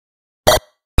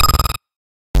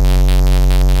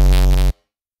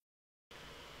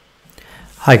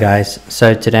Hi guys,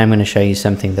 so today I'm going to show you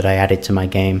something that I added to my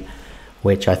game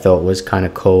which I thought was kind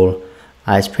of cool.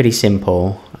 It's pretty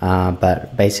simple,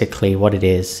 but basically what it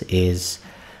is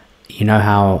you know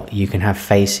how you can have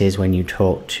faces when you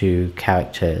talk to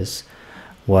characters.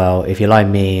 Well, if you're like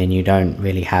me and you don't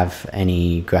really have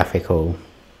any graphical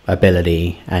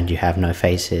ability and you have no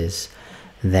faces,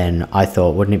 then I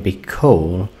thought, wouldn't it be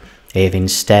cool if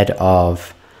instead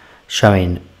of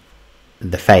showing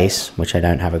the face, which I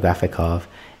don't have a graphic of,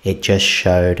 it just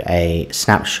showed a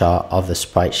snapshot of the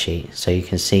sprite sheet. So you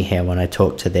can see here when I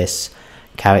talk to this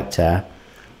character,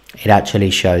 it actually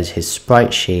shows his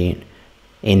sprite sheet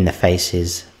in the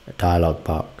faces dialog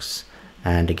box.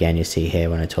 And again, you see here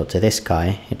when I talk to this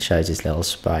guy, it shows his little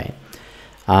sprite.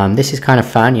 This is kind of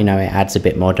fun, you know, it adds a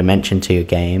bit more dimension to your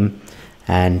game.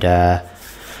 And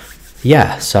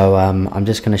yeah, so I'm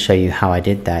just going to show you how I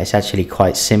did that. It's actually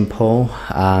quite simple.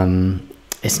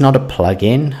 It's not a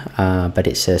plugin, but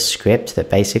it's a script that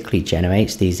basically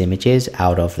generates these images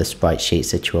out of the sprite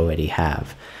sheets that you already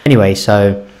have. Anyway,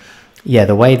 so yeah,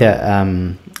 the way that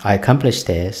I accomplished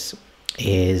this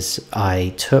is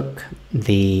I took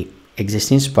the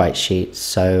existing sprite sheets.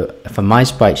 So for my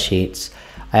sprite sheets,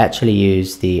 I actually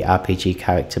use the RPG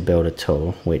character builder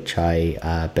tool, which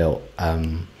I built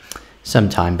some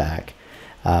time back,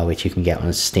 which you can get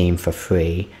on Steam for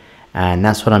free. And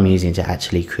that's what I'm using to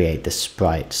actually create the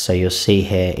sprites. So you'll see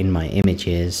here in my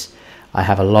images, I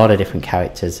have a lot of different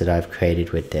characters that I've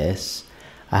created with this.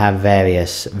 I have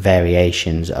various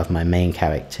variations of my main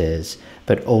characters,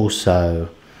 but also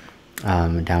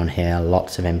down here,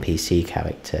 lots of NPC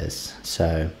characters.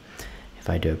 So if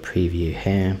I do a preview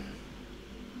here,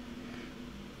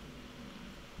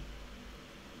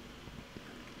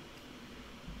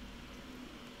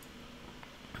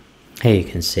 here you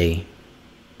can see,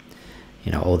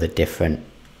 you know, all the different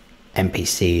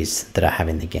NPCs that I have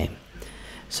in the game.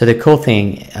 So the cool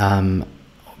thing,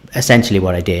 essentially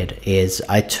what I did is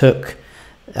I took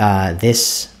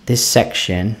this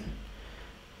section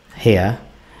here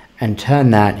and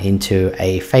turned that into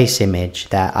a face image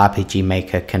that RPG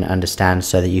Maker can understand,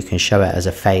 so that you can show it as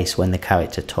a face when the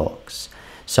character talks.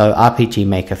 So RPG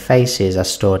Maker faces are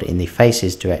stored in the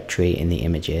faces directory in the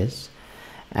images,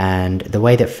 and the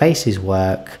way that faces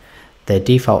work, the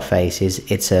default face is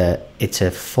it's a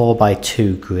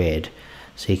 4x2 grid.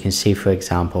 So you can see, for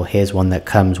example, here's one that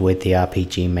comes with the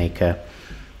RPG Maker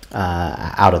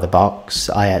out of the box.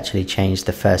 I actually changed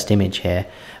the first image here,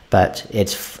 but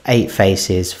it's 8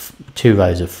 faces, 2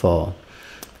 rows of 4.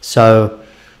 So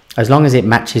as long as it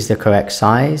matches the correct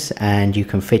size and you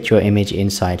can fit your image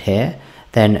inside here,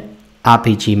 then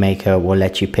RPG Maker will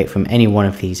let you pick from any one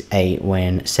of these 8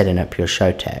 when setting up your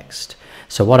show text.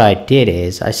 So what I did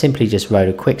is I simply just wrote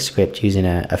a quick script using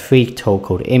a free tool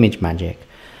called Image Magic.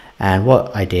 And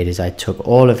what I did is I took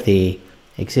all of the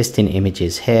existing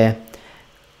images here,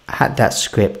 had that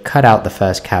script cut out the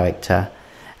first character,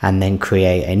 and then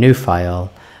create a new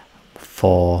file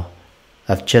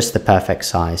of just the perfect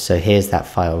size. So here's that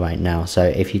file right now. So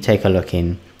if you take a look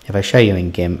if I show you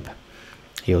in GIMP,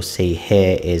 you'll see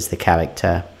here is the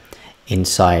character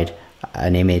inside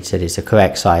an image that is the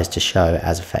correct size to show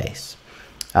as a face.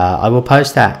 I will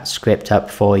post that script up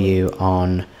for you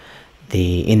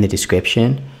in the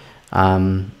description,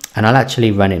 and I'll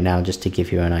actually run it now just to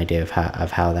give you an idea of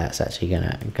how that's actually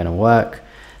gonna work.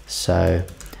 So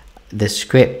the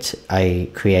script I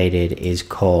created is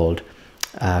called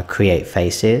Create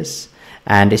Faces,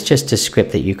 and it's just a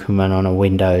script that you can run on a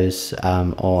Windows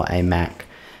or a Mac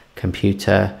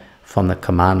computer from the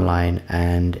command line,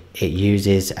 and it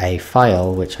uses a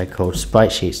file which I call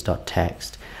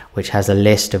spritesheets.txt, which has a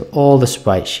list of all the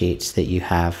sprite sheets that you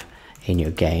have in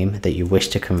your game that you wish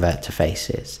to convert to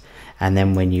faces. And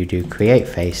then when you do create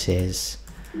faces,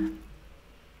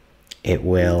 it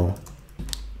will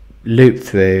loop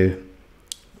through,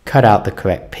 cut out the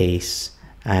correct piece,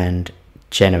 and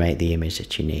generate the image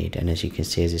that you need. And as you can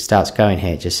see, as it starts going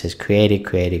here, it just says created,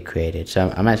 created, created.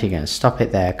 So I'm actually going to stop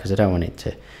it there because I don't want it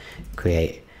to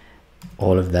create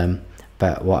all of them.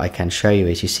 But what I can show you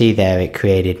is, you see there, it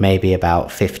created maybe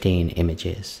about 15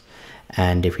 images.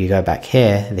 And if we go back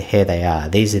here, here they are.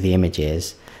 These are the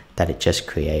images that it just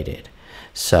created.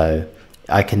 So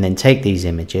I can then take these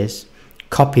images,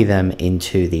 copy them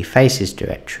into the faces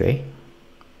directory,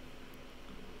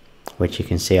 which you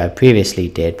can see I previously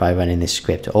did by running this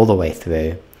script all the way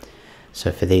through.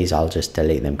 So for these, I'll just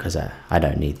delete them because I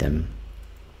don't need them.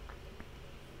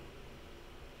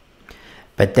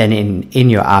 But then in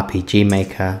your RPG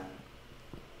Maker,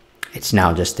 it's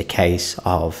now just a case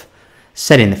of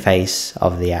setting the face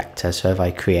of the actor. So if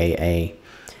I create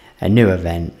a new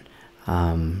event,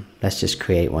 Let's just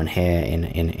create one here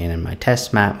in my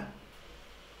test map.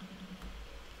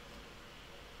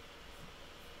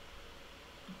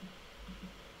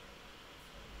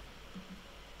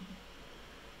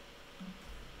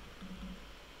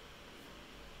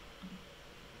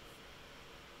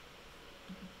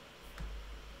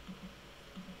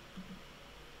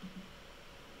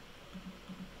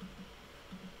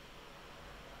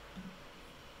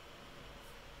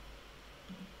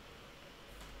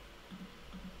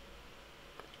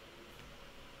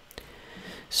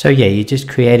 So yeah, you just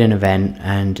create an event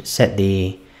and set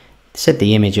the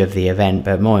image of the event,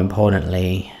 but more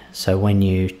importantly, so when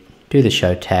you do the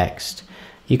show text,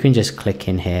 you can just click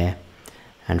in here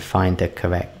and find the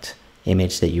correct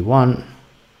image that you want.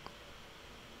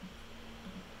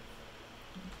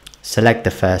 Select the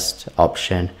first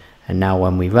option, and now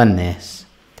when we run this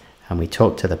and we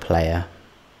talk to the player,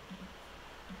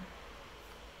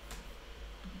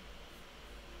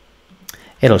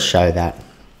 it'll show that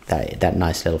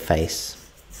nice little face.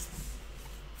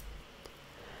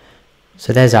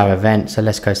 So there's our event. So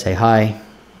let's go say hi.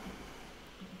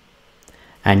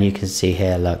 And you can see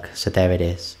here, look, so there it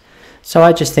is. So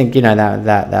I just think, you know,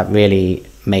 that really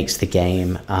makes the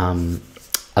game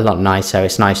a lot nicer.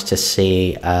 It's nice to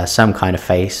see some kind of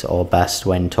face or bust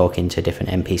when talking to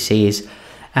different NPCs.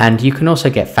 And you can also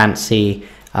get fancy.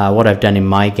 What I've done in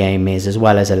my game is, as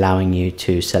well as allowing you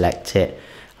to select it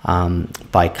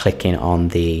by clicking on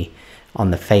the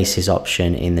faces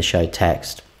option in the show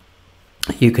text,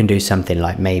 you can do something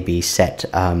like maybe set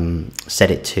the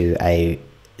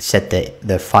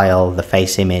file, the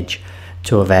face image,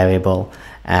 to a variable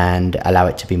and allow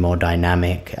it to be more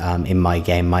dynamic. In my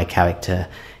game, my character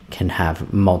can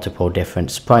have multiple different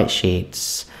sprite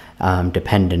sheets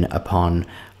dependent upon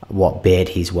what beard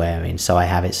he's wearing. So I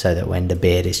have it so that when the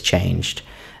beard is changed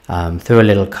through a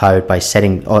little code by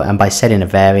setting a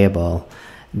variable,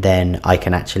 then I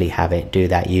can actually have it do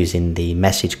that using the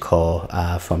message core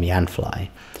from Yanfly.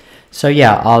 So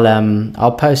yeah,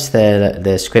 I'll post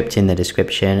the script in the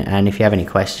description, and if you have any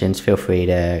questions, feel free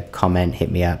to comment,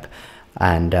 hit me up,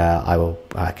 and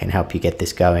I can help you get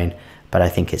this going. But I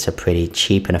think it's a pretty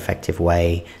cheap and effective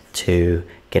way to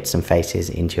get some faces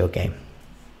into your game.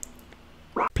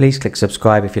 Please click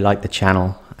subscribe if you like the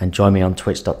channel, and join me on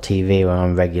twitch.tv, where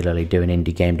I'm regularly doing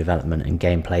indie game development and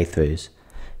game playthroughs.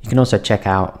 You can also check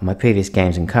out my previous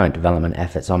games and current development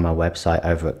efforts on my website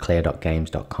over at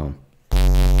clear.games.com.